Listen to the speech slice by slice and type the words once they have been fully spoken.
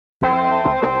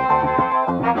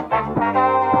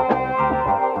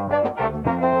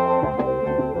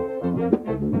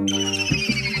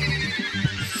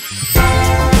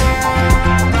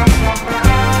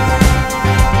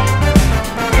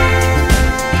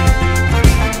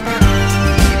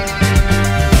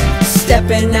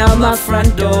creeping out my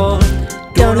front door.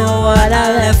 Don't know what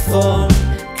I left for.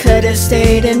 Could've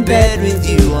stayed in bed with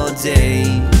you all day.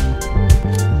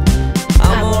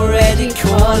 I'm already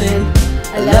calling.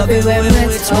 I love it when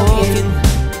we're talking.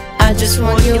 I just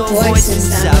want your voice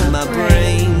inside my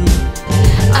brain.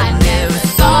 I never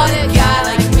thought a guy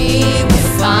like me would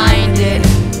find it.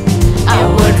 I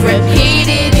would repeat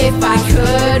it if I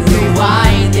could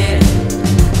rewind it.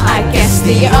 I guess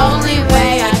the only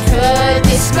way I could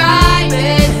describe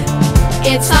it,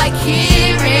 it's like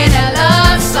hearing a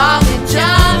love song and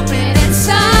jumping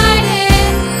inside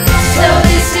it. So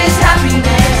this is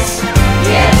happiness,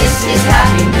 yeah, this is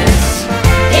happiness.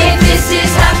 If this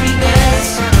is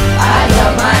happiness, I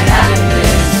don't mind having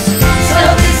this. So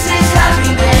this is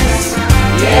happiness,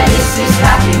 yeah, this is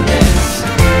happiness.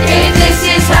 If this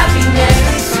is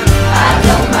happiness, I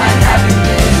don't mind having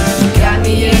this. You got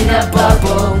me in a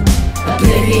bubble,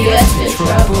 oblivious to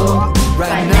trouble.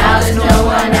 Right now there's no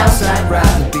one else I'd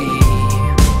rather be.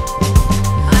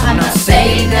 I'm not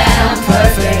saying that I'm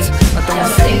perfect, I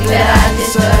don't think that I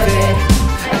deserve it.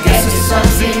 I guess there's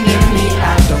something in me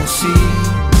I don't see.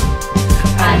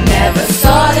 I never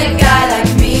thought a guy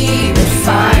like me would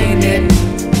find it.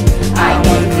 I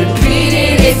would repeat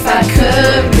it if I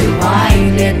could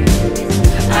rewind it.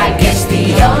 I guess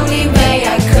the only way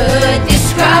I could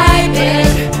describe it,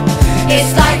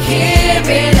 it's like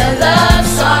hearing a love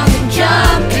song and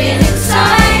jumping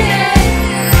inside it.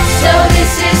 So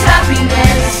this is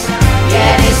happiness,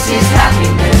 yeah, this is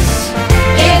happiness.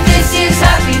 If this is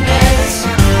happiness,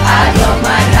 I don't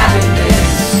mind having this.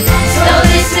 So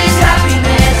this is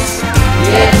happiness,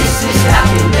 yeah, this is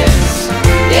happiness.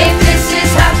 If this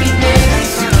is happiness,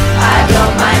 I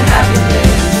don't mind having this.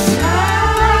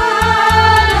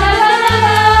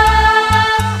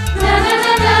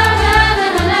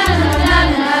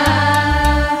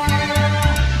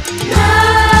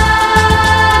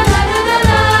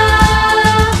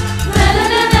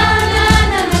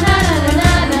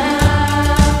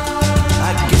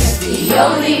 The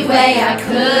only way I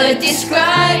could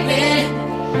describe it,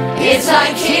 it's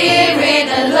like hearing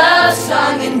a love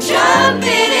song and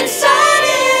jumping inside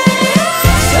it.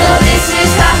 So this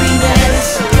is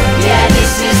happiness, yeah,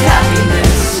 this is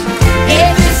happiness.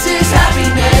 If this is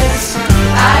happiness,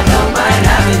 I don't mind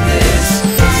having this.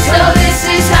 So this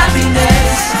is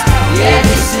happiness, yeah,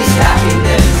 this is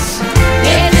happiness.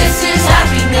 If this is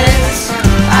happiness,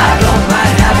 I don't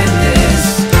mind having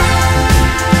this.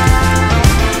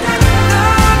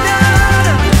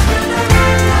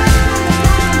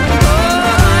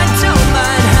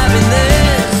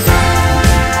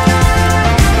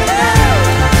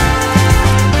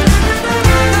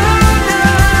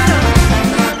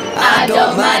 I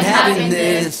don't mind having this.